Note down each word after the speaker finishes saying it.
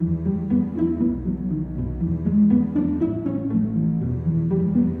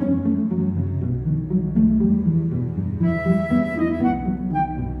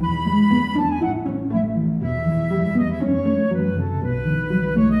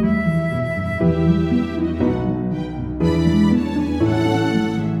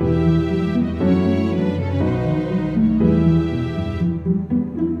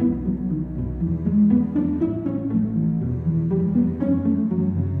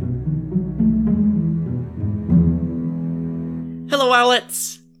Hello,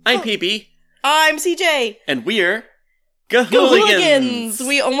 Owlets! I'm PB. I'm CJ. And we're Gahooligans! Gahooligans!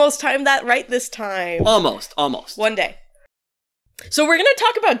 We almost timed that right this time. Almost. One day. So we're gonna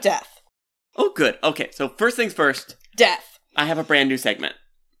talk about death. Oh, good. Okay, so first things first. Death. I have a brand new segment.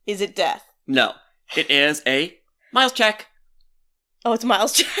 Is it death? No. It is a Miles check. Oh, it's a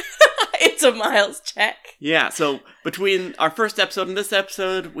Miles check. It's a Miles check. Yeah, so between our first episode and this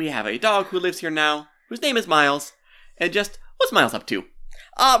episode, we have a dog who lives here now, whose name is Miles. And just, what's Miles up to?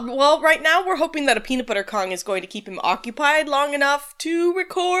 Well, right now we're hoping that a peanut butter Kong is going to keep him occupied long enough to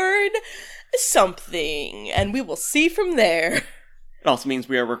record something. And we will see from there. It also means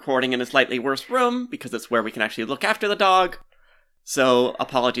we are recording in a slightly worse room, because it's where we can actually look after the dog. So,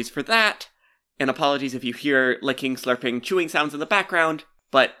 apologies for that. And apologies if you hear licking, slurping, chewing sounds in the background.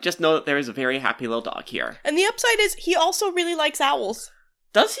 But just know that there is a very happy little dog here. And the upside is he also really likes owls.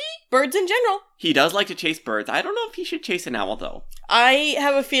 Does he? Birds in general. He does like to chase birds. I don't know if he should chase an owl, though. I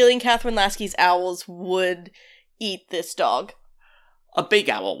have a feeling Catherine Lasky's owls would eat this dog. A big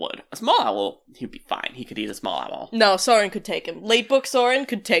owl would. A small owl, he'd be fine. He could eat a small owl. No, Soren could take him. Late book Soren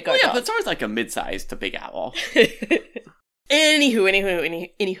could take our dog. But Soren's like a mid-sized to big owl.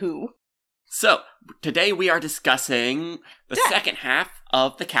 Anywho. So, today we are discussing the second half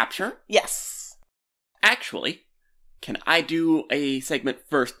of The Capture. Yes. Actually, can I do a segment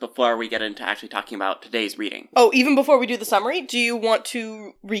first before we get into actually talking about today's reading? Oh, even before we do the summary, do you want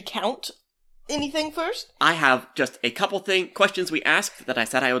to recount anything first? I have just a couple questions we asked that I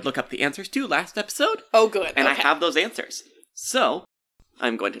said I would look up the answers to last episode. Oh, good. And okay. I have those answers. So,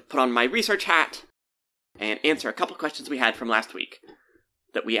 I'm going to put on my research hat and answer a couple questions we had from last week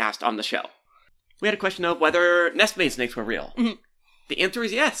that we asked on the show. We had a question of whether nest-made snakes were real. Mm-hmm. The answer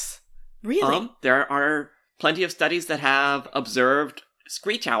is yes. Really? There are plenty of studies that have observed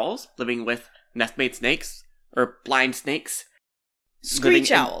screech owls living with nest-made snakes, or blind snakes.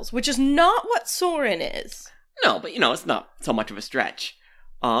 Screech owls, which is not what Soren is. No, but it's not so much of a stretch.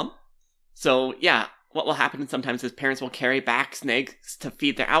 So yeah, what will happen sometimes is parents will carry back snakes to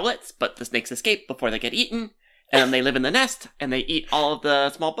feed their owlets, but the snakes escape before they get eaten, and then they live in the nest, and they eat all of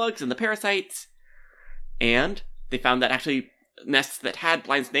the small bugs and the parasites. And they found that actually nests that had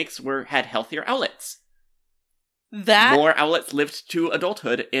blind snakes had healthier owlets. More owlets lived to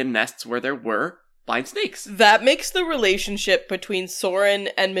adulthood in nests where there were blind snakes. That makes the relationship between Soren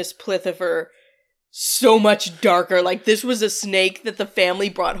and Miss Plithifer so much darker. Like, this was a snake that the family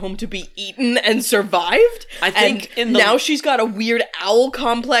brought home to be eaten and survived. I think now she's got a weird owl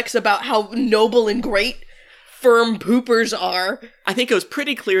complex about how noble and great firm poopers are. I think it was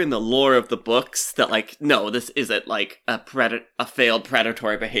pretty clear in the lore of the books that, no, this isn't, a failed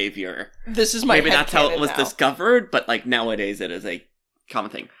predatory behavior. This is my Maybe that's how it was now. Discovered, but, nowadays it is a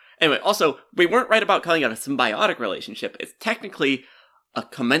common thing. Anyway, also, we weren't right about calling it a symbiotic relationship. It's technically a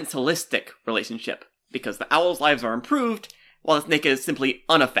commensalistic relationship, because the owl's lives are improved, while the snake is simply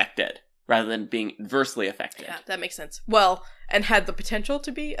unaffected, rather than being adversely affected. Yeah, that makes sense. Well, and had the potential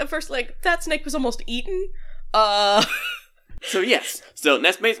to be adverse, that snake was almost eaten. So yes,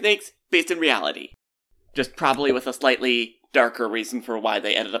 nest-made snakes based in reality. Just probably with a slightly darker reason for why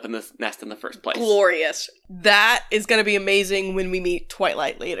they ended up in this nest in the first place. Glorious. That is going to be amazing when we meet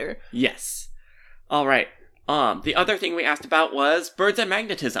Twilight later. Yes. Alright, the other thing we asked about was birds and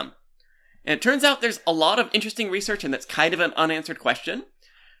magnetism. And it turns out there's a lot of interesting research, and that's kind of an unanswered question.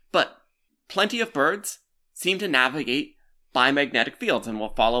 But plenty of birds seem to navigate by magnetic fields and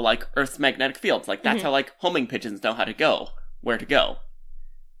will follow Earth's magnetic fields. That's how homing pigeons know where to go.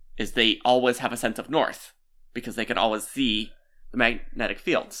 Is they always have a sense of north because they can always see the magnetic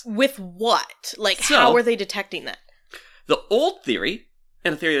fields. With what? How are they detecting that? The old theory,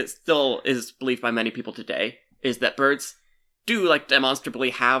 and a theory that still is believed by many people today, is that birds do demonstrably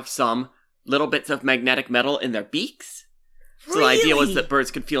have some little bits of magnetic metal in their beaks. So the idea was that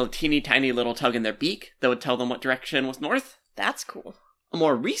birds could feel a teeny tiny little tug in their beak that would tell them what direction was north. That's cool. A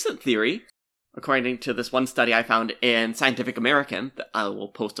more recent theory, according to this one study I found in Scientific American, that I will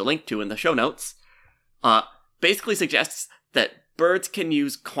post a link to in the show notes, basically suggests that birds can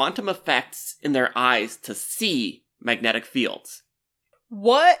use quantum effects in their eyes to see magnetic fields.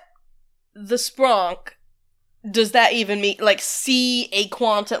 What the spronk does that even mean? See a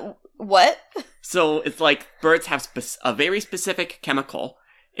quantum... What? So it's birds have a very specific chemical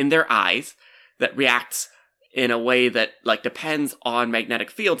in their eyes that reacts in a way that depends on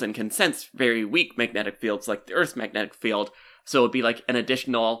magnetic fields and can sense very weak magnetic fields like the Earth's magnetic field. So it would be an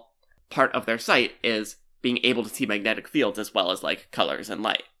additional part of their sight is being able to see magnetic fields as well as colors and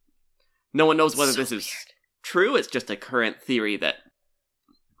light. No one knows whether this is true. It's just a current theory that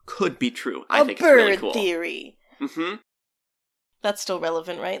could be true. I think it's really cool. A bird theory. Mm-hmm. That's still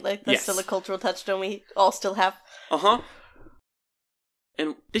relevant, right? Like, that's Yes. still a cultural touchstone we all still have. Uh-huh.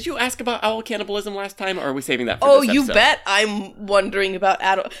 And did you ask about owl cannibalism last time, or are we saving that for this You episode? bet I'm wondering about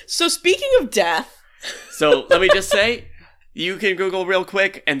adult. So speaking of death... So, let me just say, you can Google real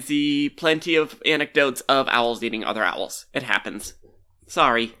quick and see plenty of anecdotes of owls eating other owls. It happens.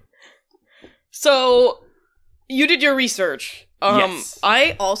 Sorry. So, you did your research. Yes.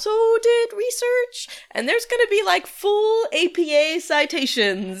 I also did research, and there's gonna be, like, full APA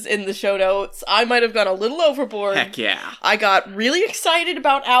citations in the show notes. I might have gone a little overboard. Heck yeah. I got really excited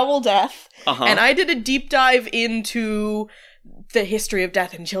about owl death, Uh-huh. and I did a deep dive into the history of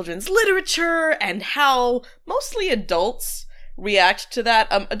death in children's literature and how mostly adults react to that.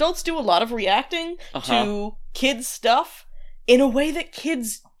 Adults do a lot of reacting to kids' stuff in a way that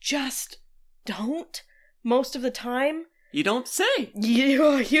kids just don't most of the time. You don't say.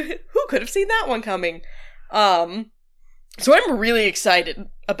 Who could have seen that one coming? So I'm really excited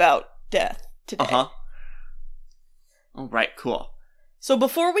about death today. Uh-huh. All right, cool. So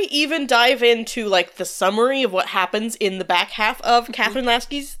before we even dive into, like, the summary of what happens in the back half of Catherine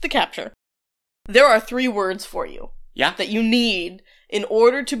Lasky's The Capture, there are 3 words for you. Yeah? That you need in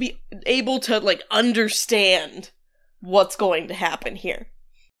order to be able to, like, understand what's going to happen here.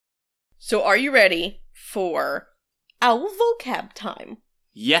 So are you ready for owl vocab time?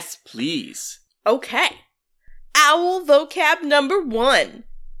 Yes, please. Okay. Owl vocab number 1.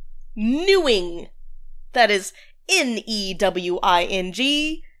 Newing. That is Newing.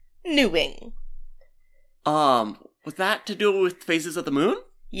 Newing. Was that to do with phases of the moon?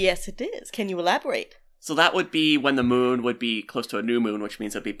 Yes, it is. Can you elaborate? So that would be when the moon would be close to a new moon, which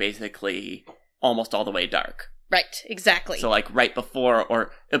means it'd be basically almost all the way dark. Right, exactly. So like right before,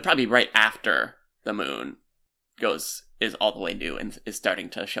 or it'll probably be right after the moon is all the way new and is starting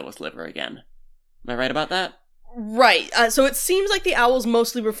to show its liver again. Am I right about that? Right. So it seems like the owls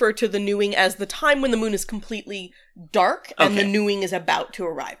mostly refer to the newing as the time when the moon is completely dark and the newing is about to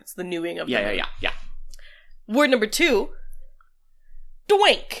arrive. It's the newing of the moon. Yeah. Word number 2.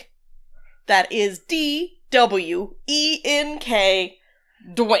 Dwink. That is D-W-E-N-K.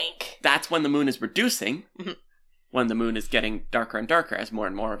 Dwink. That's when the moon is reducing. Mhm. When the moon is getting darker and darker as more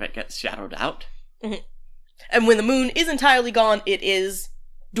and more of it gets shadowed out. Mm-hmm. And when the moon is entirely gone, it is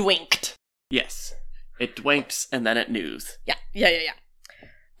dwinked. Yes. It dwinks and then it news. Yeah.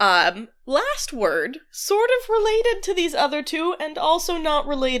 Last word, sort of related to these other 2 and also not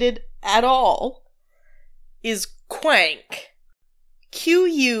related at all, is quank.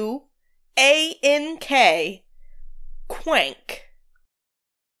 Q-U-A-N-K. Quank.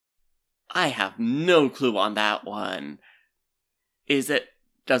 I have no clue on that one. Does it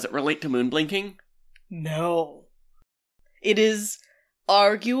relate to moon blinking? No. It is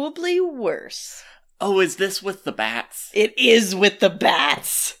arguably worse. Oh, is this with the bats? It is with the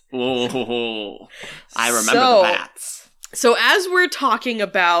bats. Oh, I remember the bats. So as we're talking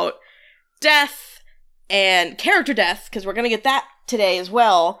about death and character death, because we're going to get that today as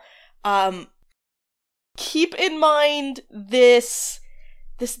well, keep in mind this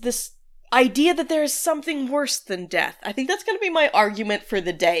idea that there is something worse than death. I think that's going to be my argument for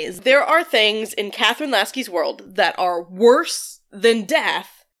the day. Is there are things in Catherine Lasky's world that are worse than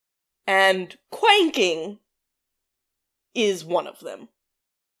death, and quanking is one of them.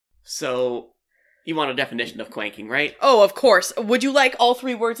 So, you want a definition of quanking, right? Oh, of course. Would you like all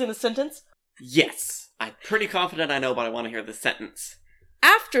 3 words in a sentence? Yes. I'm pretty confident I know, but I want to hear the sentence.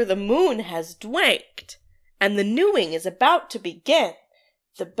 After the moon has dwinked, and the newing is about to begin,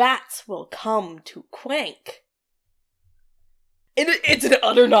 the bats will come to quank. It's an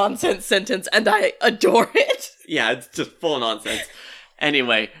utter nonsense sentence, and I adore it. Yeah, it's just full nonsense.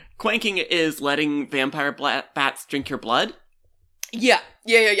 Anyway, quanking is letting vampire bats drink your blood. Yeah.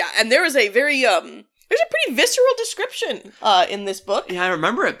 And there is a very, there's a pretty visceral description, in this book. Yeah, I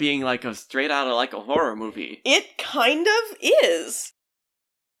remember it being like a straight out of like a horror movie. It kind of is.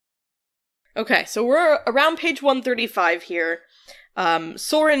 Okay, so we're around page 135 here.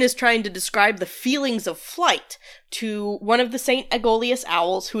 Soren is trying to describe the feelings of flight to one of the St. Aegolius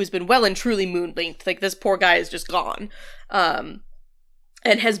owls who has been well and truly moon-blinked. Like, this poor guy is just gone. And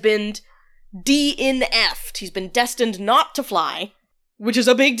has been DNF'd. He's been destined not to fly, which is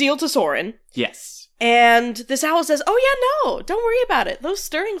a big deal to Soren. Yes. And this owl says, oh yeah, no, don't worry about it. Those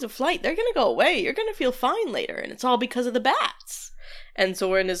stirrings of flight, they're gonna go away. You're gonna feel fine later, and it's all because of the bats. And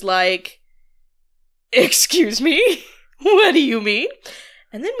Soren is like, excuse me? What do you mean?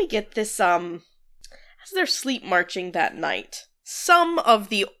 And then we get this, as they're sleep marching that night, some of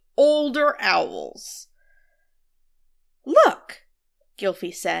the older owls. Look,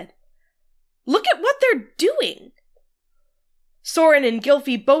 Gylfi said. Look at what they're doing. Soren and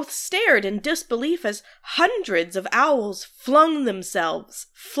Gylfi both stared in disbelief as hundreds of owls flung themselves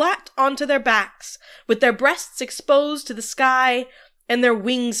flat onto their backs, with their breasts exposed to the sky and their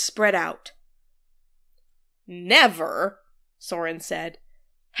wings spread out. "Never," Soren said,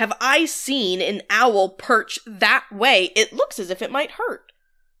 "have I seen an owl perch that way. It looks as if it might hurt."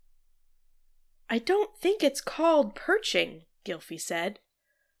 "I don't think it's called perching," Gylfi said.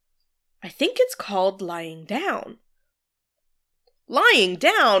 "I think it's called lying down." "Lying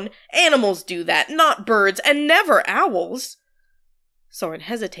down? Animals do that, not birds, and never owls." Soren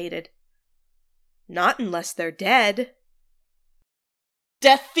hesitated. "Not unless they're dead."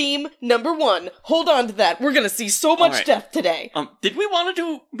 Death theme number 1. Hold on to that. We're gonna see so much death today. Did we want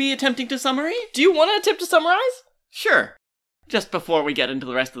to be attempting to summary? Do you want to attempt to summarize? Sure. Just before we get into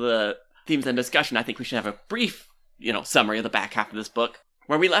the rest of the themes and discussion, I think we should have a brief, summary of the back half of this book.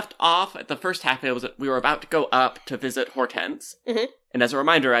 Where we left off at the first half, it was we were about to go up to visit Hortense. Mm-hmm. And as a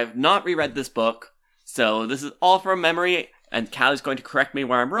reminder, I've not reread this book, so this is all from memory, and Callie's going to correct me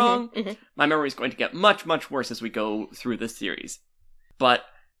where I'm wrong. Mm-hmm. My memory is going to get much, much worse as we go through this series. But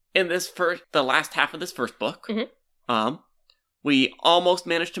in the last half of this first book, we almost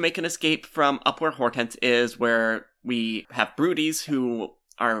managed to make an escape from up where Hortense is, where we have broodies who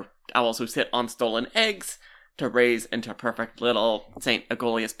are owls who sit on stolen eggs to raise into perfect little St.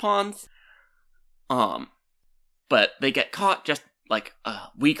 Agolius pawns. But they get caught just like a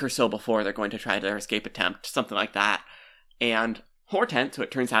week or so before they're going to try their escape attempt, something like that. And Hortense, who it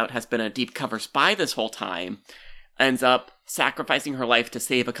turns out has been a deep cover spy this whole time, ends up sacrificing her life to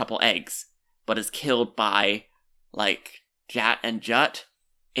save a couple eggs, but is killed by, Jat and Jut,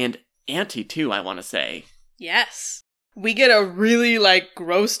 and Auntie too, I want to say. Yes. We get a really,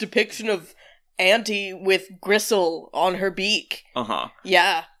 gross depiction of Auntie with gristle on her beak. Uh-huh.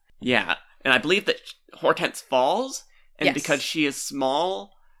 Yeah. Yeah, and I believe that Hortense falls, and Yes. because she is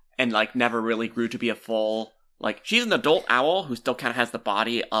small and, never really grew to be a full, she's an adult owl who still kind of has the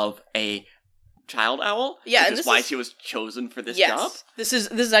body of a child owl. Yeah, which and is why she was chosen for this job. This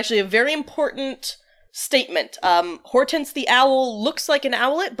is actually a very important statement. Hortense the owl looks like an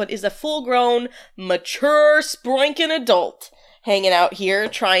owlet, but is a full-grown, mature, sprankin' adult hanging out here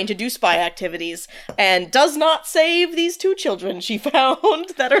trying to do spy activities, and does not save these 2 children she found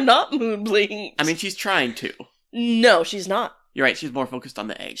that are not moonblinked. I mean, she's trying to. No, she's not. You're right, she's more focused on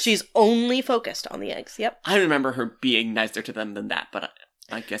the eggs. She's only focused on the eggs, yep. I remember her being nicer to them than that, but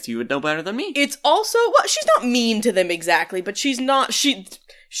I guess you would know better than me. It's also, she's not mean to them exactly, but she's not, she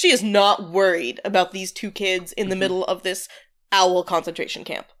is not worried about these 2 kids in the middle of this owl concentration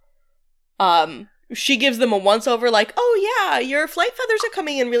camp. She gives them a once-over oh yeah, your flight feathers are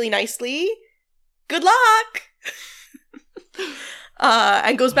coming in really nicely. Good luck!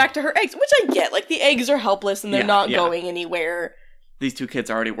 And goes back to her eggs, which I get, the eggs are helpless and they're not going anywhere. These 2 kids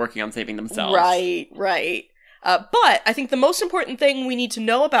are already working on saving themselves. Right. But I think the most important thing we need to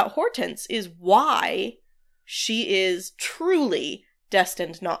know about Hortense is why she is truly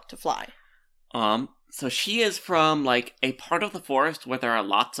destined not to fly. So she is from, a part of the forest where there are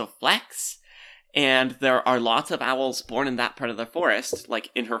lots of flecks, and there are lots of owls born in that part of the forest,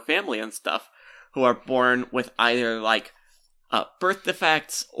 in her family and stuff, who are born with either, birth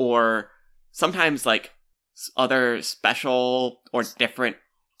defects or sometimes, other special or different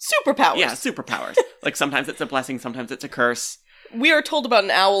superpowers. Yeah, superpowers. Sometimes it's a blessing, sometimes it's a curse. We are told about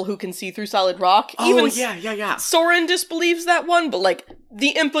an owl who can see through solid rock. Oh, yeah. Soren disbelieves that one, but,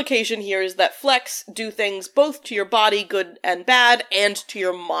 the implication here is that flecks do things both to your body, good and bad, and to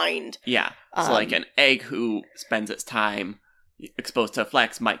your mind. Yeah. So, an egg who spends its time exposed to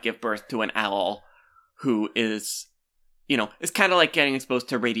flecks might give birth to an owl who is, it's kind of like getting exposed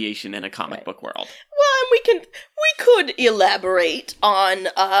to radiation in a comic book world. Well, and we could elaborate on,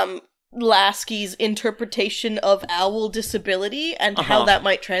 Lasky's interpretation of owl disability and how that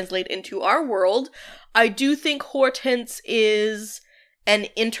might translate into our world. I do think Hortense is an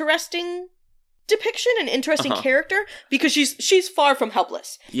interesting depiction, an interesting character, because she's far from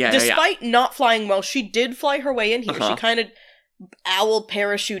helpless. Despite not flying well, she did fly her way in here. She kind of owl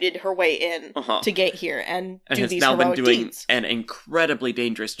parachuted her way in to get here and do these heroic deeds. And has now been doing an incredibly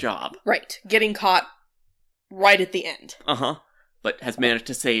dangerous job. Right. Getting caught right at the end. But has managed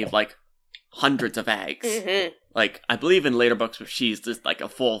to save, hundreds of eggs. Mm-hmm. I believe in later books she's just, a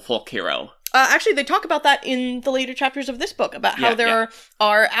full folk hero. Actually, they talk about that in the later chapters of this book, about how there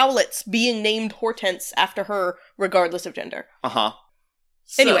are owlets being named Hortense after her, regardless of gender.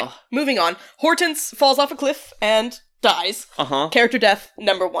 Anyway, moving on. Hortense falls off a cliff and dies. Character death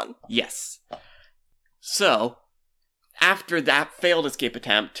number 1. Yes. So, after that failed escape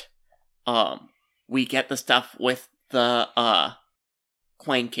attempt, we get the stuff with the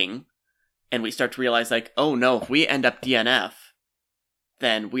Quanking, and we start to realize, like, oh no, if we end up DNF,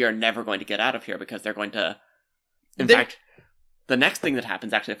 then we are never going to get out of here because they're going to... In fact, the next thing that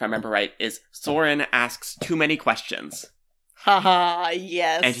happens, actually, if I remember right, is Soren asks too many questions. Haha,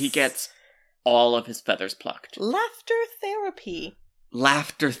 yes. And he gets all of his feathers plucked. Laughter therapy.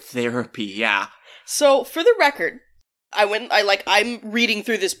 Laughter therapy, yeah. So, for the record, I'm reading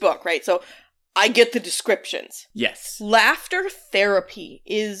through this book, right? So, I get the descriptions. Yes. Laughter therapy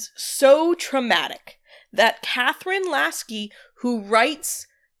is so traumatic that Catherine Lasky, who writes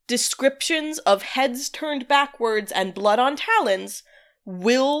descriptions of heads turned backwards and blood on talons,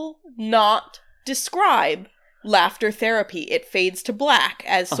 will not describe laughter therapy. It fades to black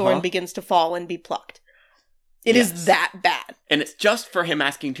as Soren begins to fall and be plucked. It is that bad. And it's just for him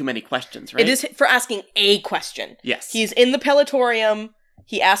asking too many questions, right? It is for asking a question. Yes. He's in the Pelatorium.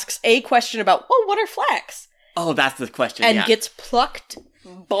 He asks a question about, well, what are flax? Oh, that's the question, and gets plucked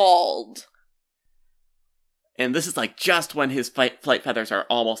bald. And this is like just when his flight feathers are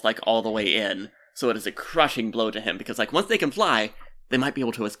almost like all the way in. So it is a crushing blow to him because like once they can fly, they might be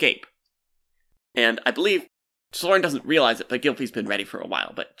able to escape. And I believe Soren doesn't realize it, but Gylfi's been ready for a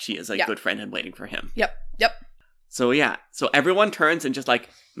while, but she is a good friend and waiting for him. Yep. So so everyone turns and just like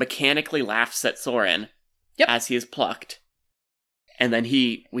mechanically laughs at Soren as he is plucked. And then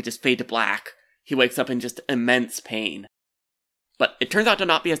we just fade to black. He wakes up in just immense pain. But it turns out to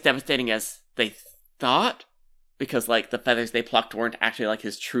not be as devastating as they thought, because like the feathers they plucked weren't actually like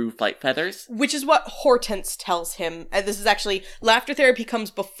his true flight feathers. Which is what Hortense tells him. And this is actually, laughter therapy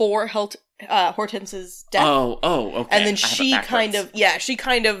comes before Hortense's death. Oh, okay. And then she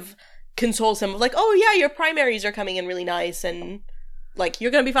kind of consoles him with like, oh yeah, your primaries are coming in really nice, and like,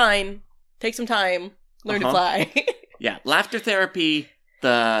 you're gonna be fine. Take some time. Learn to fly. Yeah, laughter therapy,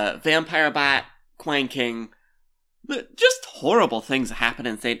 the vampire bat, Quanking, just horrible things happen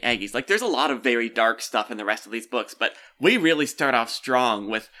in St. Aggie's. Like, there's a lot of very dark stuff in the rest of these books, but we really start off strong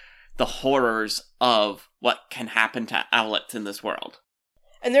with the horrors of what can happen to owlets in this world.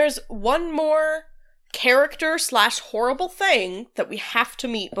 And there's one more character / horrible thing that we have to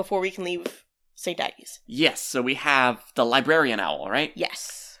meet before we can leave St. Aggie's. Yes, so we have the librarian owl, right?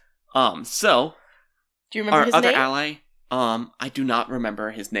 Yes. So... Do you remember his name? Our name? other ally, I do not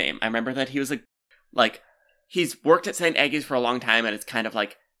remember his name. I remember that he was he's worked at St. Aggie's for a long time and it's kind of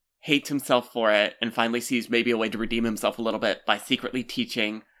like hates himself for it and finally sees maybe a way to redeem himself a little bit by secretly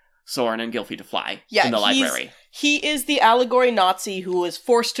teaching Soren and Gylfi to fly in the library. He is the allegory Nazi who was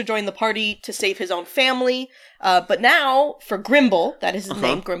forced to join the party to save his own family. But now, for Grimble, that is his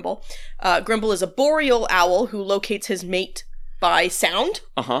name, Grimble. Grimble is a boreal owl who locates his mate by sound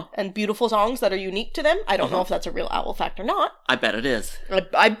and beautiful songs that are unique to them. I don't know if that's a real owl fact or not. I bet it is.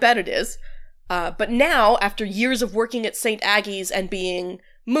 I bet it is. But now, after years of working at St. Aggie's and being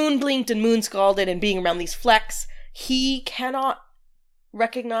moon-blinked and moon-scalded and being around these flecks, he cannot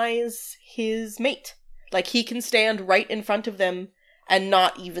recognize his mate. Like, he can stand right in front of them and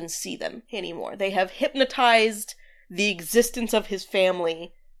not even see them anymore. They have hypnotized the existence of his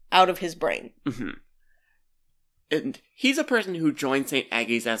family out of his brain. Mm-hmm. And he's a person who joined St.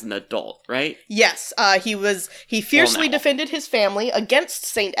 Aggie's as an adult, right? Yes, he fiercely defended his family against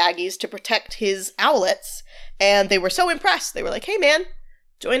St. Aggie's to protect his owlets, and they were so impressed. They were like, hey man,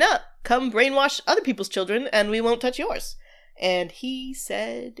 join up. Come brainwash other people's children, and we won't touch yours. And he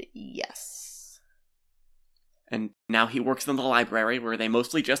said yes. And now he works in the library, where they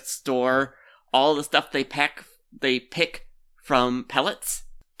mostly just store all the stuff they pick from pellets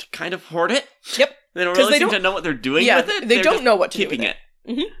to kind of hoard it. Yep. They don't really seem to know what they're doing with it. They don't know what to do with it.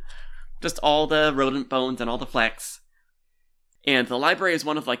 Mm-hmm. Just all the rodent bones and all the flecks. And the library is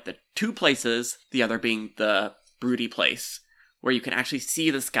one of like the two places, the other being the broody place, where you can actually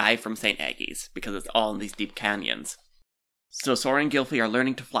see the sky from St. Aggie's, because it's all in these deep canyons. So Soren and Gylfi are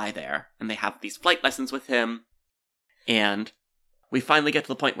learning to fly there, and they have these flight lessons with him, and we finally get to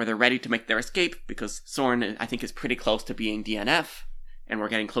the point where they're ready to make their escape, because Soren, I think, is pretty close to being DNF, and we're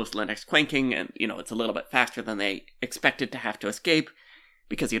getting close to the next Quanking, and, it's a little bit faster than they expected to have to escape,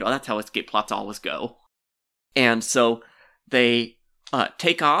 because, that's how escape plots always go. And so they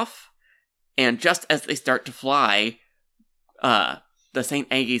take off, and just as they start to fly, the St.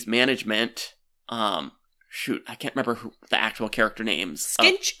 Aggie's management, I can't remember who the actual character names.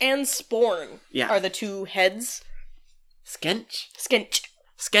 Skench and Sporn are the two heads. Skench? Skench.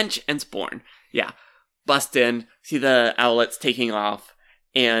 Skench and Sporn, yeah. Bust in, see the owlets taking off,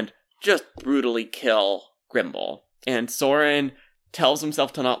 and just brutally kill Grimble. And Soren tells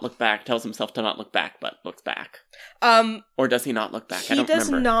himself to not look back, but looks back. Or does he not look back? I don't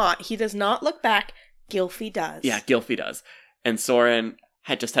remember. He does not look back. Gylfi does. Yeah, Gylfi does. And Soren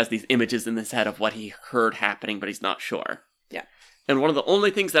just has these images in his head of what he heard happening, but he's not sure. Yeah. And one of the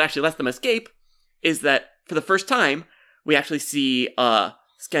only things that actually lets them escape is that, for the first time, we actually see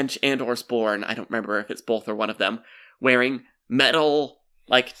Skench and or Sporn, I don't remember if it's both or one of them, wearing metal,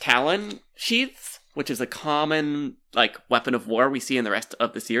 talon sheaths, which is a common, weapon of war we see in the rest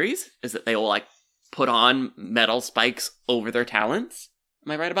of the series, is that they will, put on metal spikes over their talons.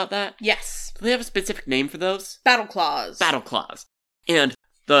 Am I right about that? Yes. Do they have a specific name for those? Battle claws. Battle claws. And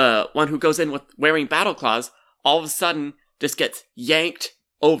the one who goes in with wearing battle claws all of a sudden just gets yanked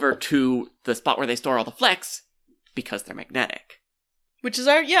over to the spot where they store all the flecks because they're magnetic. Which is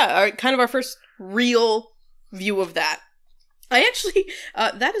our first real view of that. I actually,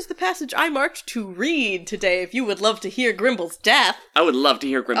 that is the passage I marked to read today, if you would love to hear Grimble's death. I would love to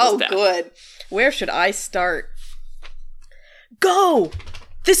hear Grimble's death. Oh, good. Where should I start? Go!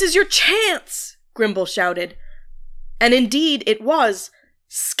 This is your chance! Grimble shouted. And indeed it was.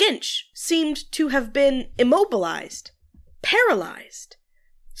 Skench seemed to have been immobilized, paralyzed.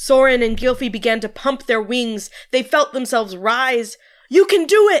 Soren and Gylfi began to pump their wings. They felt themselves rise. You can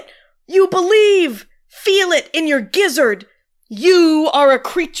do it! You believe! Feel it in your gizzard! You are a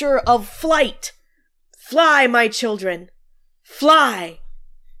creature of flight! Fly, my children! Fly!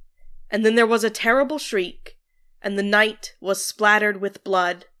 And then there was a terrible shriek, and the night was splattered with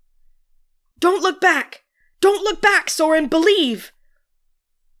blood. Don't look back! Don't look back, Soren! Believe!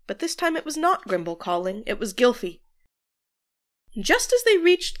 But this time it was not Grimble calling, it was Gylfi. Just as they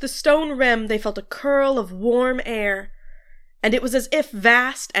reached the stone rim, they felt a curl of warm air, and it was as if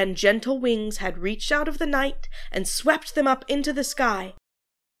vast and gentle wings had reached out of the night and swept them up into the sky.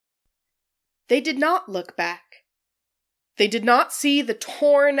 They did not look back. They did not see the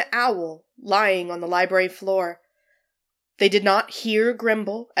torn owl lying on the library floor. They did not hear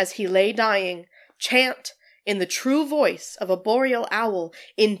Grimble, as he lay dying, chant in the true voice of a boreal owl,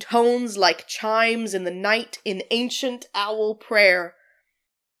 in tones like chimes in the night in ancient owl prayer.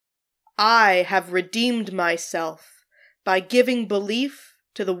 I have redeemed myself by giving belief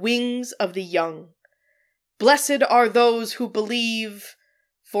to the wings of the young. Blessed are those who believe,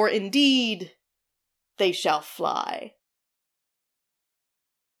 for indeed they shall fly.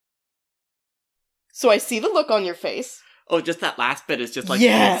 So I see the look on your face. Oh, just that last bit is just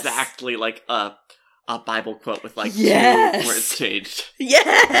Yes! exactly like a Bible quote with Yes! 2 words changed.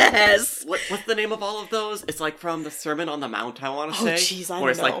 Yes! What's the name of all of those? It's from the Sermon on the Mount, I want to Oh, say. jeez, I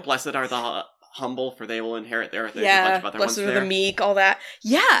Where don't it's know. blessed are the humble, for they will inherit the earth. There's a Yeah, bunch of other blessed ones are there. the meek, all that.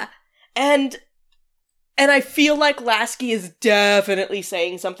 Yeah, and I feel like Lasky is definitely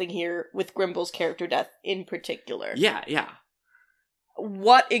saying something here with Grimble's character death in particular. Yeah, yeah.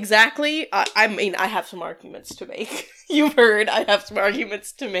 What exactly? I mean, I have some arguments to make. You've heard I have some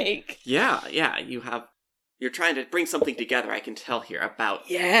arguments to make. Yeah, you're trying to bring something together, I can tell here, about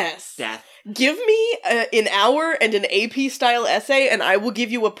Yes. death. Give me an hour and an AP-style essay, and I will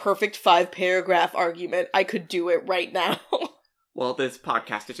give you a perfect 5-paragraph argument. I could do it right now. Well, this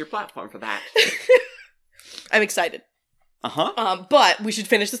podcast is your platform for that. I'm excited. Uh-huh. But we should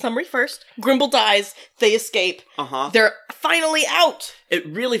finish the summary first. Grimble dies, they escape, Uh-huh. they're finally out! It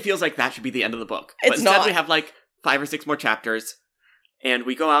really feels like that should be the end of the book. It's but instead not. we have 5 or 6 more chapters, and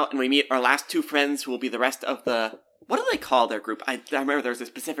we go out and we meet our last 2 friends who will be the rest of the... What do they call their group? I remember there's a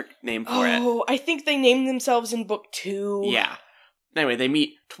specific name for it. Oh, I think they named themselves in book 2. Yeah. Anyway, they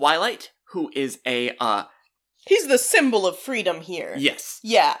meet Twilight, who is a, He's the symbol of freedom here. yes.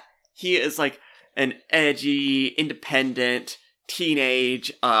 Yeah. He is an edgy, independent,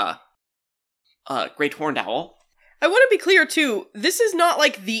 teenage, great horned owl. I want to be clear, too, this is not,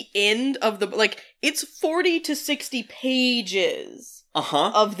 the end of the... it's 40 to 60 pages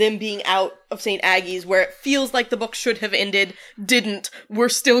Uh-huh. of them being out of St. Aggie's, where it feels like the book should have ended, didn't, we're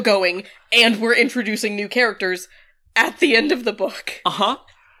still going, and we're introducing new characters at the end of the book. Uh-huh.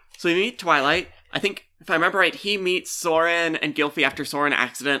 So we meet Twilight. I think, if I remember right, he meets Soren and Gylfi after Soren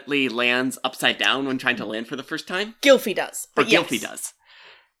accidentally lands upside down when trying to land for the first time. Gylfi does. Or But yes. Gylfi does.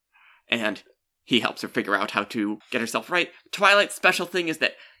 And he helps her figure out how to get herself right. Twilight's special thing is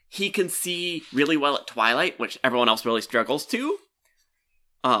that he can see really well at twilight, which everyone else really struggles to.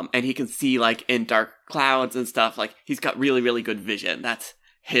 And he can see, in dark clouds and stuff. He's got really, really good vision. That's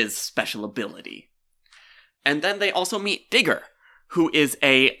his special ability. And then they also meet Digger, who is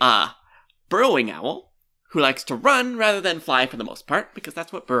a, burrowing owl, who likes to run rather than fly for the most part, because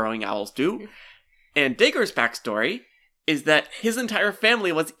that's what burrowing owls do. And Digger's backstory is that his entire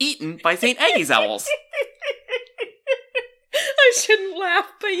family was eaten by St. Aggie's owls. I shouldn't laugh,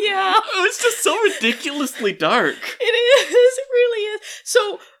 but yeah. It's just so ridiculously dark. It is. It really is.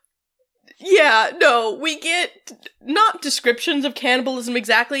 So, Yeah, no, we get not descriptions of cannibalism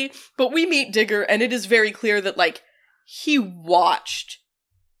exactly, but we meet Digger, and it is very clear that, like, he watched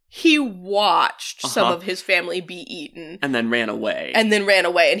some of his family be eaten. And then ran away.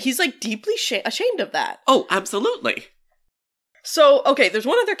 And he's, like, deeply ashamed of that. Oh, absolutely. So, okay, there's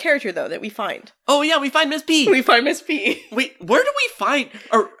one other character, though, that we find. Oh, yeah, we find Miss P. We find Miss P. Wait, where do we find...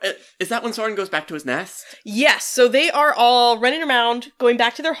 Or, is that when Soren goes back to his nest? Yes, so they are all running around, going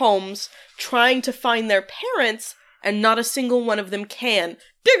back to their homes, trying to find their parents, and not a single one of them can.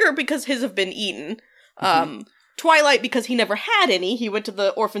 Digger, because his have been eaten. Twilight, because he never had any. He went to the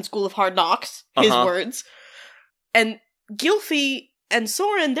orphan school of hard knocks, his words. And Gylfi and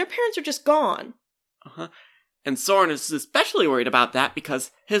Soren, their parents are just gone. And Soren is especially worried about that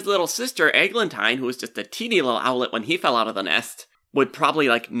because his little sister, Eglantine, who was just a teeny little owlet when he fell out of the nest, would probably,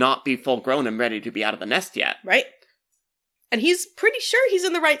 like, not be full grown and ready to be out of the nest yet. Right. And he's pretty sure he's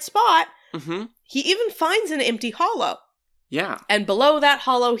in the right spot. He even finds an empty hollow. Yeah. And below that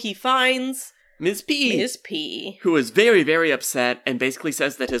hollow, he finds... Miss P. Miss P. Who is very, very upset and basically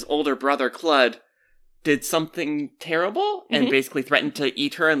says that his older brother, Clud, did something terrible and basically threatened to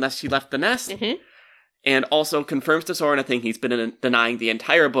eat her unless she left the nest. And also confirms to Soren a thing he's been denying the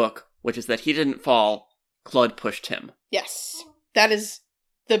entire book, which is that he didn't fall, Clud pushed him. Yes. That is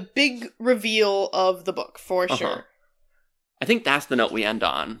the big reveal of the book, for sure. I think that's the note we end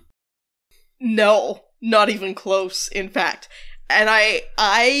on. No, not even close, in fact. And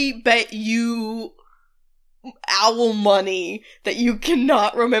I bet you owl money that you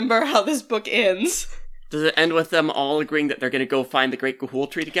cannot remember how this book ends. Does it end with them all agreeing that they're going to go find the Great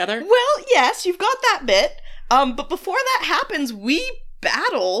Ga'Hoole Tree together? Well, yes, you've got that bit. But before that happens, we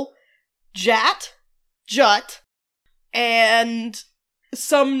battle Jut, and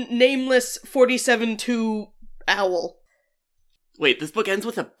some nameless 47-2 owl. Wait, this book ends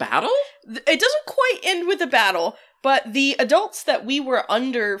with a battle? It doesn't quite end with a battle, but the adults that we were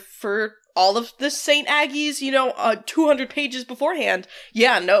under for all of the St. Aggies, 200 pages beforehand,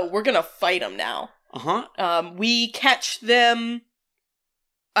 we're gonna fight them now. We catch them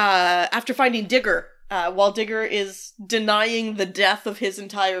after finding Digger, while Digger is denying the death of his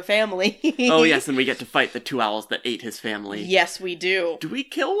entire family. Oh, yes, and we get to fight the two owls that ate his family. Yes, we do. Do we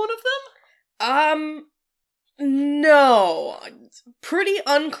kill one of them? No. Pretty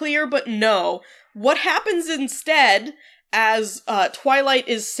unclear, but no. What happens instead, as Twilight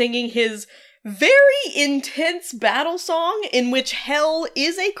is singing his very intense battle song, in which hell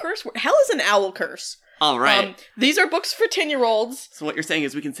is a curse word. Hell is an owl curse. All right. These are books for 10-year-olds. So what you're saying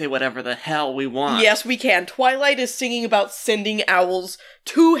is we can say whatever the hell we want. Yes, we can. Twilight is singing about sending owls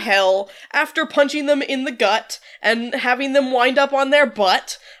to hell after punching them in the gut and having them wind up on their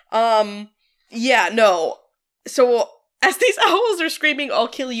butt. No. So, as these owls are screaming, I'll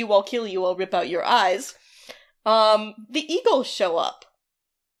kill you, I'll rip out your eyes, the eagles show up.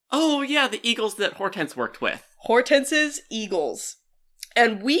 Oh, yeah, the eagles that Hortense worked with. Hortense's eagles.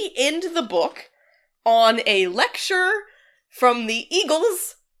 And we end the book on a lecture from the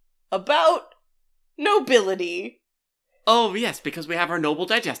eagles about nobility. Oh, yes, because we have our noble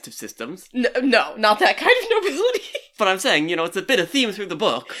digestive systems. No, not that kind of nobility. But I'm saying, it's a bit of theme through the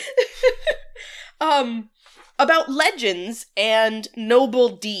book. About legends and noble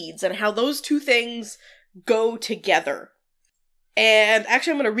deeds and how those two things go together. And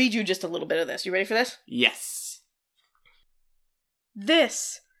actually, I'm going to read you just a little bit of this. You ready for this? Yes.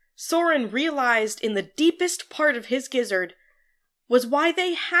 This, Soren realized in the deepest part of his gizzard, was why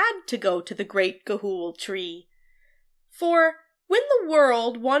they had to go to the Great Ga'Hoole Tree. For when the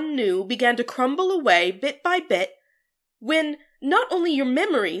world one knew began to crumble away bit by bit, when not only your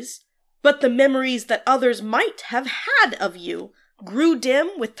memories, but the memories that others might have had of you grew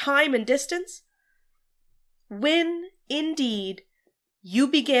dim with time and distance, when, indeed, you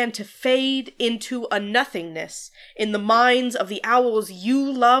began to fade into a nothingness in the minds of the owls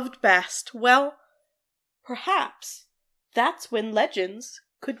you loved best, well, perhaps that's when legends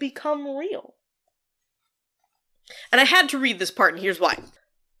could become real. And I had to read this part, and here's why.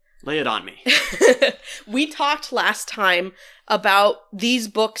 Lay it on me. We talked last time about these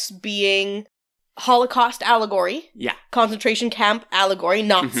books being Holocaust allegory, concentration camp allegory,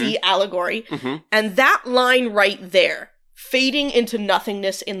 Nazi allegory, and that line right there, fading into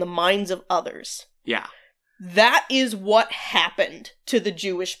nothingness in the minds of others. Yeah. That is what happened to the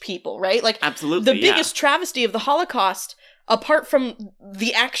Jewish people, right? Like, absolutely, the biggest travesty of the Holocaust, apart from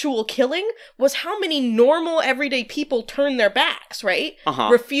the actual killing, was how many normal, everyday people turned their backs, right?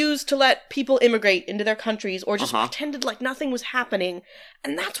 Refused to let people immigrate into their countries, or just pretended like nothing was happening.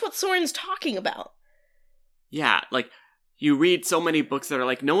 And that's what Soren's talking about. Yeah, like, you read so many books that are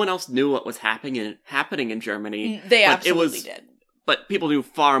like, no one else knew what was happening in Germany. They but absolutely did. But people knew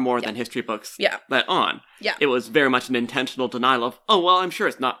far more Yeah. than history books Yeah. let on. Yeah. It was very much an intentional denial of, oh, well, I'm sure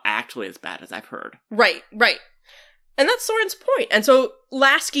it's not actually as bad as I've heard. Right, right. And that's Soren's point. And so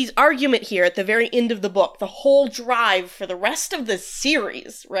Lasky's argument here at the very end of the book, the whole drive for the rest of the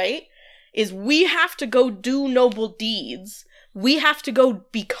series, right, is we have to go do noble deeds. We have to go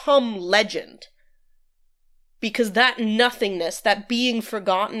become legend. Because that nothingness, that being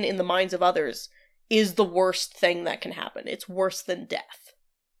forgotten in the minds of others, is the worst thing that can happen. It's worse than death.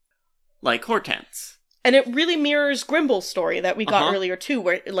 Like Hortense. And it really mirrors Grimble's story that we got Uh-huh. earlier too,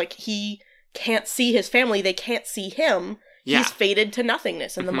 where like he can't see his family, they can't see him. Yeah. He's fated to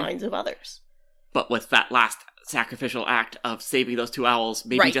nothingness in the Mhm. minds of others. But with that last sacrificial act of saving those 2 owls,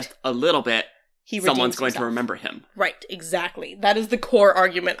 maybe Right. just a little bit, He someone's redeems going to himself. remember him. Right, exactly. That is the core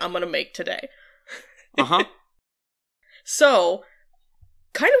argument I'm going to make today. Uh-huh. So,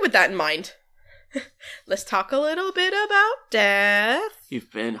 kind of with that in mind, let's talk a little bit about death.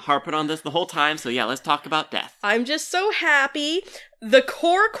 You've been harping on this the whole time, so yeah, let's talk about death. I'm just so happy. The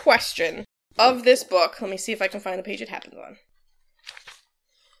core question of this book, let me see if I can find the page it happens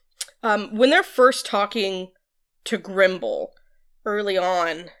on. When they're first talking to Grimble early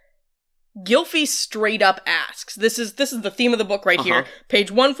on, Gylfie straight up asks, this is the theme of the book right here, Uh-huh. page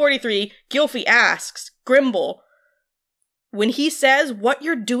 143, Gylfie asks Grimble, when he says what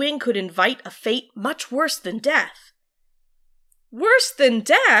you're doing could invite a fate much worse than death. Worse than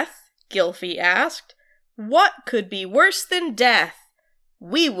death? Gylfie asked. What could be worse than death?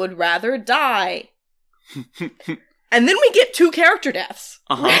 We would rather die. And then we get 2 character deaths.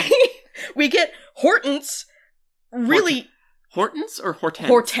 Uh-huh. Right? We get Hortense, really... Hortense or Hortense?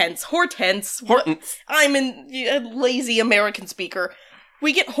 Hortense. Hortense. I'm a lazy American speaker.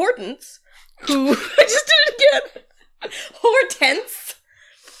 We get Hortense, who... I just did it again. Hortense,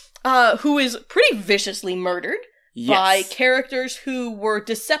 who is pretty viciously murdered Yes. by characters who were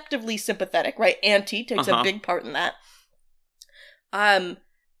deceptively sympathetic, right? Auntie takes a Uh-huh. big part in that.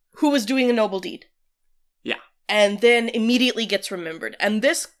 Who was doing a noble deed. Yeah. And then immediately gets remembered. And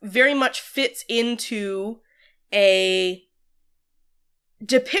this very much fits into a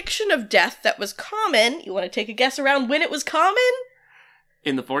depiction of death that was common. You want to take a guess around when it was common?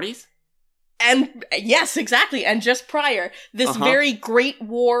 In the 40s? And yes, exactly. And just prior, this Uh-huh. very Great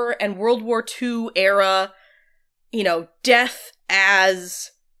War and World War II era, death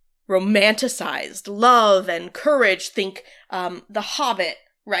as romanticized, love and courage. Think The Hobbit,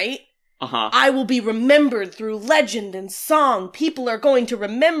 right? Uh-huh. I will be remembered through legend and song. People are going to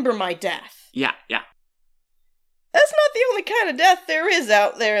remember my death. Yeah, yeah. That's not the only kind of death there is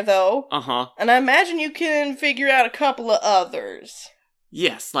out there, though. Uh-huh. And I imagine you can figure out a couple of others.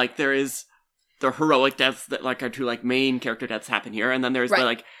 Yes, like there is the heroic deaths that like are 2 like main character deaths happen here, and then there's Right. the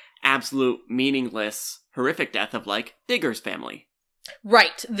like absolute meaningless horrific death of like Digger's family.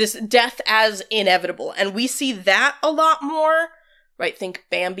 Right, this death as inevitable. And we see that a lot more, right? Think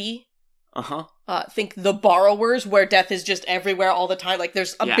Bambi. Uh-huh. Think The Borrowers, where death is just everywhere all the time. Like,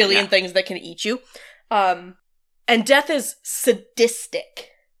 there's a Yeah, billion yeah. things that can eat you. And death is sadistic,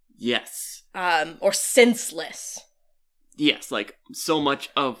 Yes. or senseless. Yes, like so much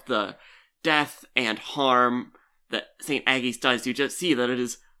of the death and harm that St. Agnes does, you just see that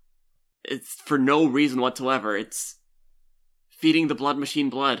it's for no reason whatsoever. It's feeding the blood machine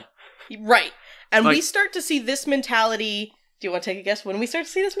blood. Right. And we Like- start to see this mentality. Do you want to take a guess when we start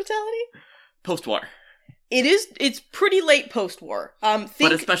to see this mentality? Post-war. It's pretty late post-war.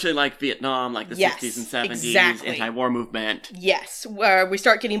 But especially like Vietnam, like the Yes, 60s and 70s, exactly. anti-war movement. Yes, where we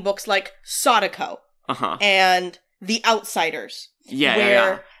start getting books like Sadako Uh-huh. and The Outsiders. Yeah, where,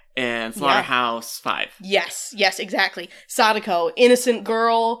 yeah. And Slaughterhouse 5. Yes, exactly. Sadako, innocent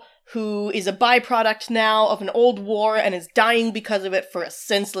girl who is a byproduct now of an old war and is dying because of it for a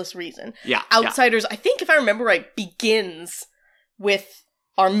senseless reason. Yeah. Outsiders, I think if I remember right, begins with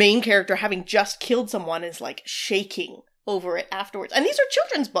our main character having just killed someone and is like shaking over it afterwards. And these are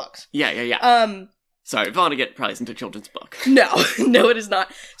children's books. Yeah. Sorry, if I want to get probably into a children's book. No, it is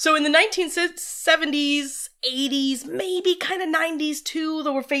not. So in the 1970s, 80s, maybe kind of 90s too,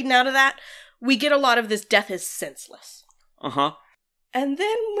 though we're fading out of that, we get a lot of this death is senseless. Uh-huh. And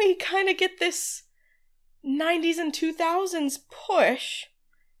then we kind of get this 90s and 2000s push.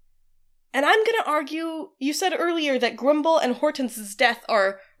 And I'm going to argue, you said earlier that Grimble and Hortense's death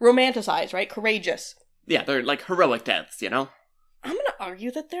are romanticized, right? Courageous. Yeah, they're like heroic deaths, you know? I'm going to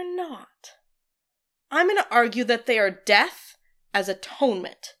argue that they're not. I'm going to argue that they are death as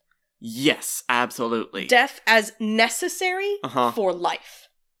atonement. Yes, absolutely. Death as necessary Uh-huh. for life.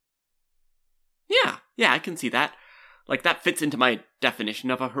 Yeah, I can see that. like, that fits into my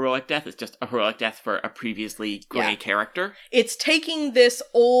definition of a heroic death. It's just a heroic death for a previously gray character. It's taking this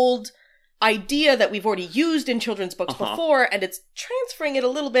old idea that we've already used in children's books before, and it's transferring it a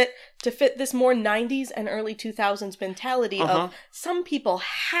little bit to fit this more 90s and early 2000s mentality of some people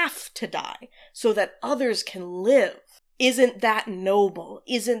have to die so that others can live. Isn't that noble?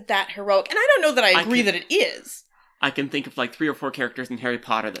 Isn't that heroic? And I don't know that I agree that it is. I can think of like 3 or 4 characters in Harry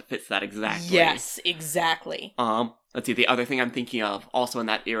Potter that fits that exactly. Yes, exactly. Let's see, the other thing I'm thinking of also in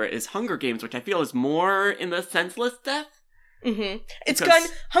that era is Hunger Games, which I feel is more in the senseless death. Mm-hmm. It's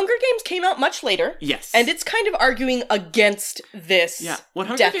Hunger Games came out much later. Yes. And it's kind of arguing against this Would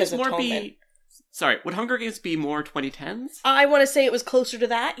Hunger death Games as atonement. Would Hunger Games be more 2010s? I want to say it was closer to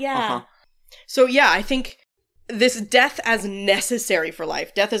that, yeah. So yeah, I think this death as necessary for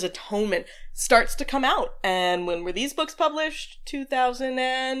life, death as atonement, starts to come out. And when were these books published?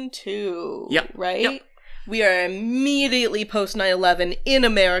 2002. Yep. Right? Yep. We are immediately post 9/11 in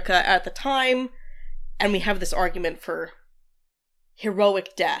America at the time, and we have this argument for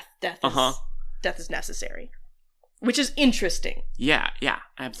heroic death. Death is necessary. Which is interesting. Yeah,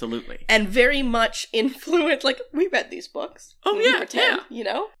 absolutely. And very much influenced, like, we read these books. Oh, when we were 10, you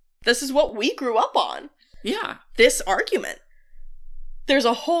know? This is what we grew up on. Yeah. This argument. There's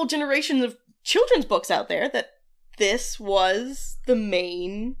a whole generation of children's books out there that this was the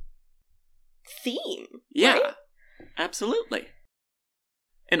main theme. Yeah, right? Absolutely.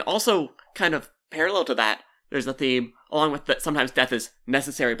 And also, kind of parallel to that, there's a theme, along with that sometimes death is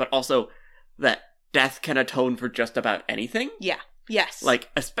necessary, but also that death can atone for just about anything. Yeah. Yes. Like,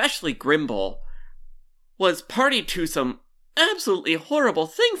 especially Grimble was party to some absolutely horrible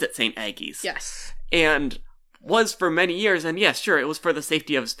things at St. Aggie's. Yes. And was for many years, and yes, sure, it was for the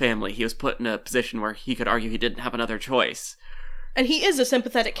safety of his family. He was put in a position where he could argue he didn't have another choice. And he is a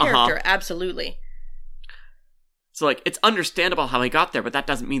sympathetic character, absolutely. So, like, it's understandable how he got there, but that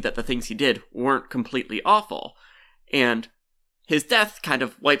doesn't mean that the things he did weren't completely awful. And his death kind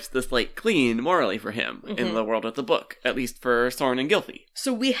of wipes the slate clean morally for him in the world of the book, at least for Soren and Gylfi.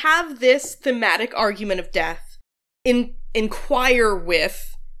 So we have this thematic argument of death inquire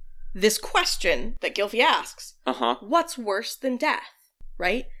with this question that Gylfi asks. What's worse than death?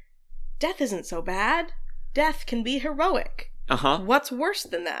 Right? Death isn't so bad. Death can be heroic. What's worse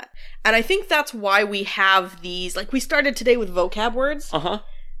than that? And I think that's why we have these, like, we started today with vocab words,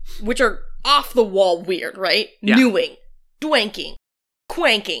 which are off the wall weird, right? Yeah. Newing, dwanking,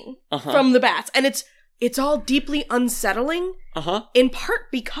 quanking from the bats. And it's all deeply unsettling, in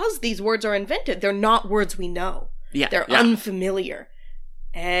part because these words are invented. They're not words we know. Yeah. They're unfamiliar.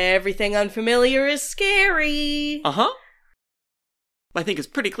 Everything unfamiliar is scary. I think it's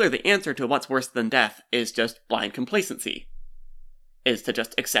pretty clear the answer to what's worse than death is just blind complacency. Is to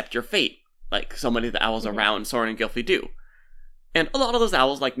just accept your fate, like so many of the owls around Soren and Gylfi do. And a lot of those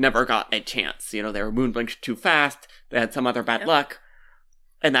owls, like, never got a chance. You know, they were moonblinked too fast, they had some other bad luck,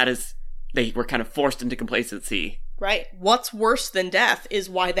 and that is, they were kind of forced into complacency. Right. What's worse than death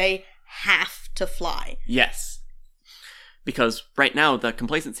is why they have to fly. Yes. Because right now, the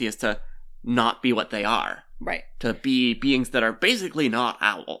complacency is to not be what they are. Right. To be beings that are basically not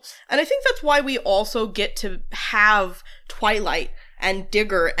owls. And I think that's why we also get to have Twilight and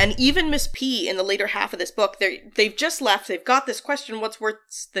Digger and even Miss P in the later half of this book. They've just left. They've got this question, what's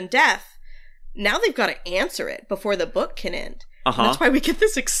worse than death? Now they've got to answer it before the book can end. And that's why we get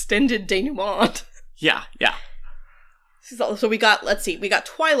this extended denouement. Yeah. So we got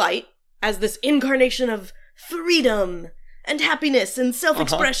Twilight as this incarnation of freedom and happiness and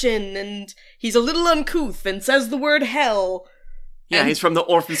self-expression, and he's a little uncouth and says the word hell. Yeah, he's from the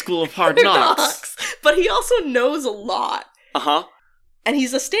orphan school of hard knocks. But he also knows a lot. And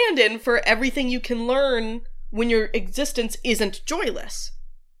he's a stand-in for everything you can learn when your existence isn't joyless.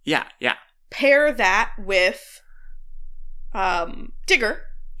 Yeah. Pair that with Digger.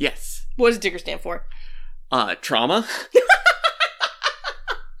 Yes. What does Digger stand for? Trauma.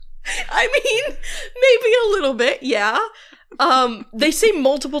 I mean, maybe a little bit, yeah. They say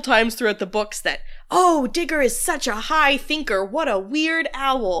multiple times throughout the books that, oh, Digger is such a high thinker, what a weird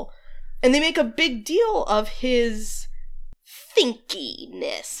owl. And they make a big deal of his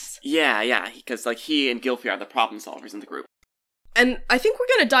thinkiness. Yeah, because, like, he and Gylfi are the problem solvers in the group. And I think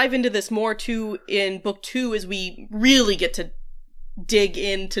we're going to dive into this more, too, in book 2 as we really get to dig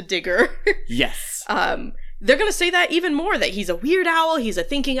into Digger. Yes. They're going to say that even more, that he's a weird owl, he's a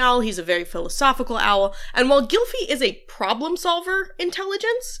thinking owl, he's a very philosophical owl. And while Gylfi is a problem solver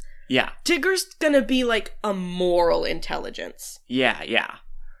intelligence, Digger's going to be like a moral intelligence. Yeah.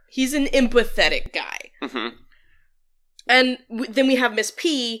 He's an empathetic guy. And then we have Miss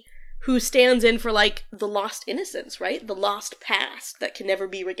P, who stands in for, like, the lost innocence, right? The lost past that can never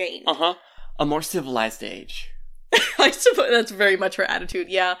be regained. Uh-huh. A more civilized age. I suppose that's very much her attitude.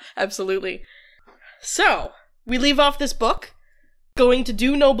 Yeah, absolutely. So, we leave off this book, going to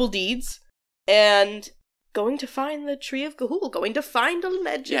do noble deeds, and going to find the Tree of Ga'Hoole, going to find a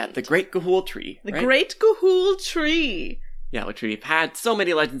legend. Yeah, the Great Ga'Hoole Tree. The right? Great Ga'Hoole Tree. Yeah, which we've had so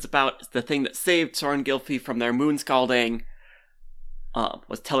many legends about. It's the thing that saved Sora and Gylfi from their moon scalding.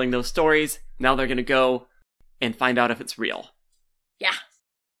 Was telling those stories. Now they're gonna go and find out if it's real. Yeah.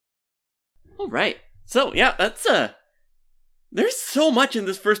 Alright. So, yeah, that's, there's so much in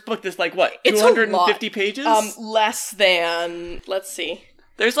this first book. There's, like, what, It's 250 pages? Less than, let's see,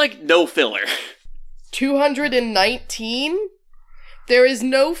 There's, like, no filler. 219? There is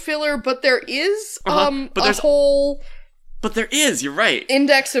no filler, but there is, But a there's- whole But there is, you're right.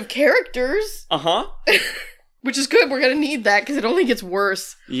 index of characters, Uh-huh. which is good. We're gonna need that, because it only gets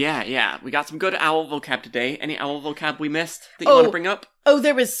worse. Yeah. We got some good owl vocab today. Any owl vocab we missed that you want to bring up? Oh,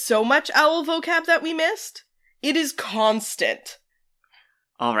 there was so much owl vocab that we missed. It is constant.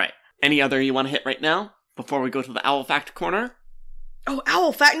 Alright. Any other you want to hit right now? Before we go to the owl fact corner? Oh,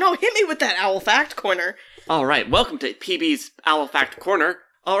 owl fact. No, hit me with that owl fact corner. Alright, welcome to PB's Owl Fact Corner.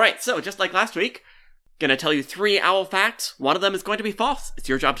 Alright, so just like last week, gonna tell you 3 owl facts. One of them is going to be false. It's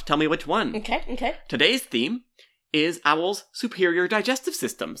your job to tell me which one. Okay. Today's theme is owls' superior digestive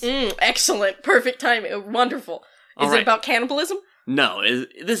systems. Excellent. Perfect timing. Wonderful. Is Alright. it about cannibalism? No,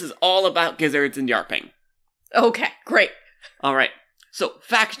 this is all about gizzards and yarping. Okay, great. Alright, so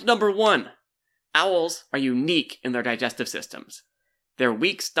fact number 1. Owls are unique in their digestive systems. Their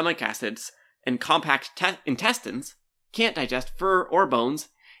weak stomach acids and compact intestines can't digest fur or bones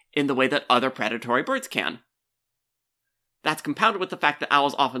in the way that other predatory birds can. That's compounded with the fact that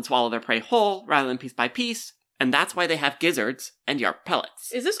owls often swallow their prey whole rather than piece by piece, and that's why they have gizzards and yarp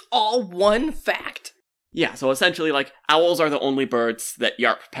pellets. Is this all one fact? Yeah, so essentially, like, owls are the only birds that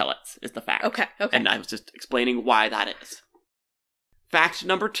yarp pellets, is the fact. Okay. And I was just explaining why that is. Fact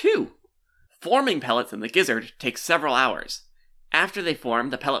number 2. Forming pellets in the gizzard takes several hours. After they form,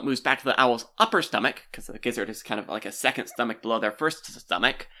 the pellet moves back to the owl's upper stomach, because the gizzard is kind of like a second stomach below their first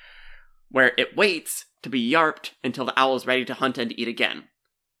stomach, where it waits to be yarped until the owl is ready to hunt and eat again.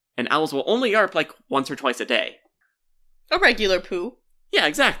 And owls will only yarp like once or twice a day. A regular poo. Yeah,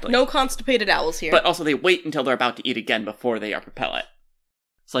 exactly. No constipated owls here. But also they wait until they're about to eat again before they yarp a pellet.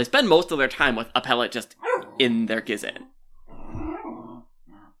 So they spend most of their time with a pellet just in their gizzard.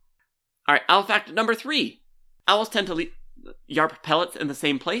 Alright, owl fact number 3. Owls tend to yarp pellets in the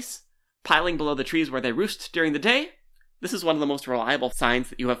same place, piling below the trees where they roost during the day. This is one of the most reliable signs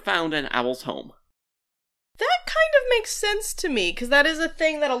that you have found an owl's home. That kind of makes sense to me, because that is a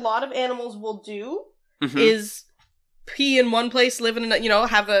thing that a lot of animals will do, Mhm. is pee in one place, live in another,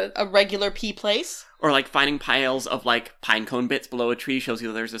 have a regular pee place. Or like finding piles of like pine cone bits below a tree shows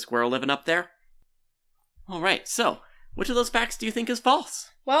you there's a squirrel living up there. Alright, so, which of those facts do you think is false?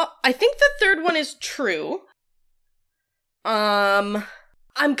 Well, I think the third one is true. I'm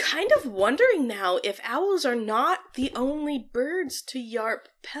kind of wondering now if owls are not the only birds to yarp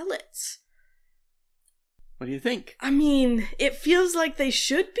pellets. What do you think? I mean, it feels like they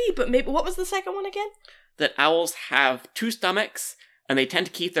should be, but maybe, what was the second one again? That owls have 2 stomachs, and they tend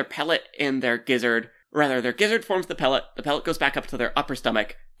to keep their pellet in their gizzard. Rather, their gizzard forms the pellet goes back up to their upper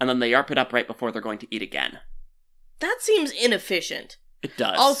stomach, and then they yarp it up right before they're going to eat again. That seems inefficient. It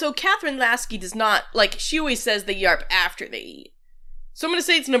does. Also, Catherine Lasky does not, she always says they yarp after they eat. So I'm gonna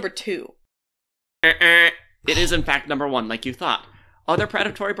say it's number 2. It is in fact number 1, like you thought. Other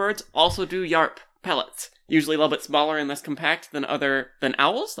predatory birds also do yarp pellets, usually a little bit smaller and less compact than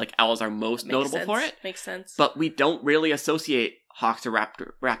owls. Like owls are most notable for it. Makes sense. But we don't really associate hawks or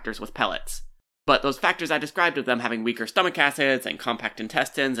raptors with pellets. But those factors I described of them having weaker stomach acids and compact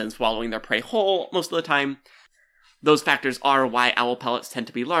intestines and swallowing their prey whole most of the time, those factors are why owl pellets tend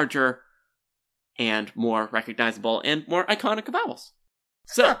to be larger and more recognizable and more iconic of owls.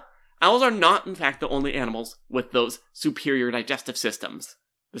 So, owls are not in fact the only animals with those superior digestive systems,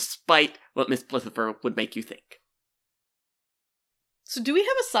 despite what Miss Blithifer would make you think. So do we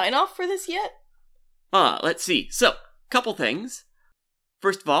have a sign-off for this yet? Let's see. So, couple things.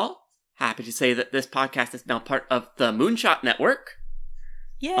 First of all, happy to say that this podcast is now part of the Moonshot Network.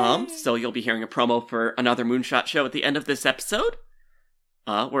 Yay! So you'll be hearing a promo for another Moonshot show at the end of this episode.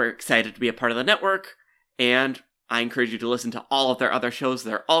 We're excited to be a part of the network, and I encourage you to listen to all of their other shows.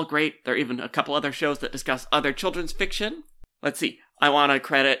 They're all great. There are even a couple other shows that discuss other children's fiction. Let's see. I want to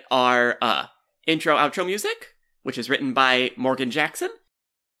credit our intro-outro music, which is written by Morgan Jackson.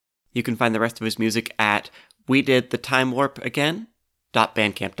 You can find the rest of his music at We Did the Time Warp Again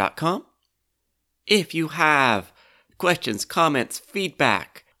gahooligans.bandcamp.com. If you have questions, comments,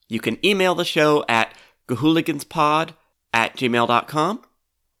 feedback, you can email the show at gahooligans.pod@gmail.com,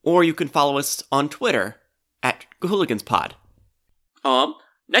 or you can follow us on Twitter at gahooligans.pod.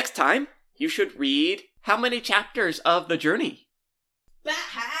 Next time, you should read how many chapters of The Journey? About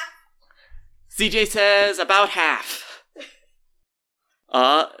half. CJ says about half.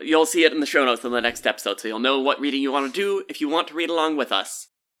 You'll see it in the show notes in the next episode, so you'll know what reading you want to do if you want to read along with us.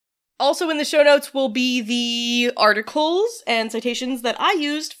 Also in the show notes will be the articles and citations that I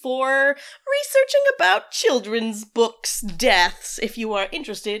used for researching about children's books' deaths, if you are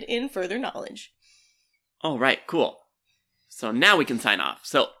interested in further knowledge. All right, cool. So now we can sign off.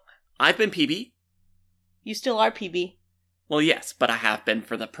 So, I've been PB. You still are PB. Well, yes, but I have been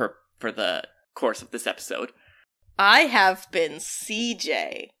for the course of this episode. I have been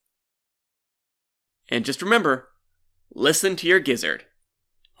CJ. And just remember, listen to your gizzard.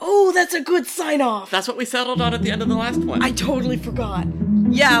 Oh, that's a good sign-off. That's what we settled on at the end of the last one. I totally forgot.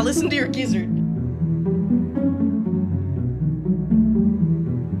 Yeah, listen to your gizzard.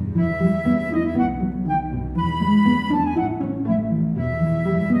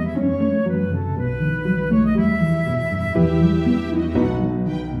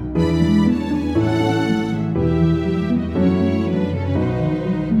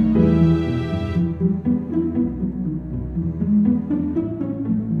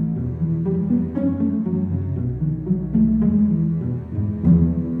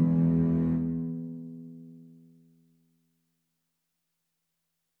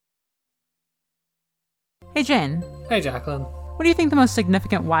 Hey Jane, Hey Jacqueline. what do you think the most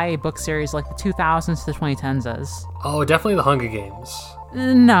significant YA book series like the 2000s to the 2010s is? Oh, definitely the Hunger Games.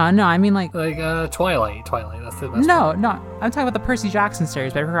 No, I mean like... Twilight, that's the best No, one. I'm talking about the Percy Jackson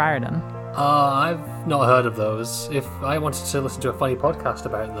series by Rick Riordan. I've not heard of those. If I wanted to listen to a funny podcast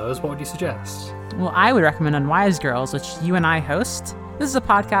about those, what would you suggest? Well, I would recommend Unwise Girls, which you and I host. This is a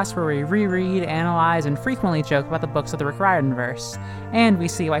podcast where we reread, analyze, and frequently joke about the books of the Rick Riordan verse. And we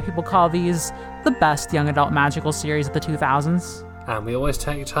see why people call these the best young adult magical series of the 2000s. And we always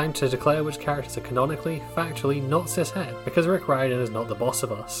take time to declare which characters are canonically, factually not cishet, because Rick Riordan is not the boss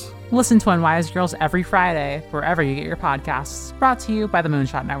of us. Listen to Unwise Girls every Friday, wherever you get your podcasts. Brought to you by the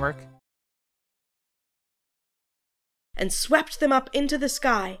Moonshot Network. And swept them up into the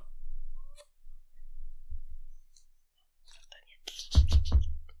sky.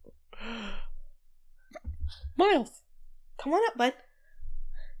 Miles, come on up, bud.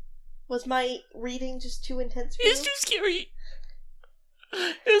 Was my reading just too intense for you? It's too scary.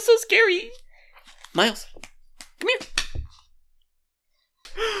 It was so scary. Miles, come here.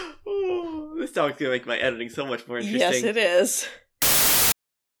 Oh, this dog's gonna make my editing so much more interesting. Yes, it is.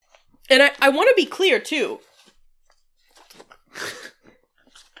 And I want to be clear, too.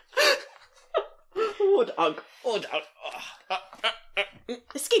 Oh, dog. Oh, dog.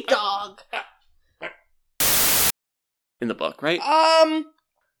 Escape dog. In the book, right?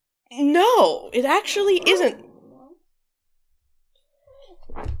 No, it actually isn't.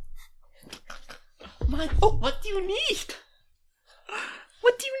 What do you need?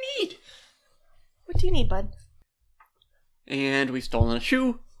 What do you need? What do you need, bud? And we've stolen a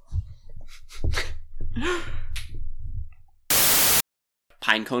shoe.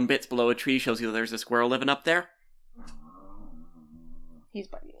 Pine cone bits below a tree shows you there's a squirrel living up there. He's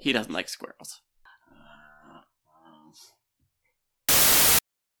biting. He doesn't like squirrels.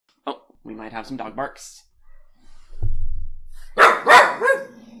 Oh, we might have some dog barks.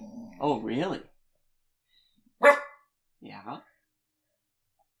 Oh, really? Yeah?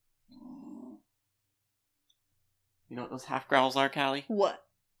 You know what those half growls are, Callie? What?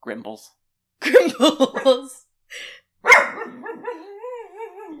 Grimbles. Grimbles.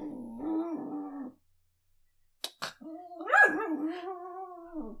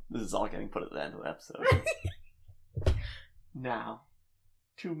 This is all getting put at the end of the episode. Now,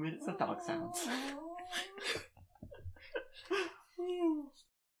 2 minutes of dog sounds.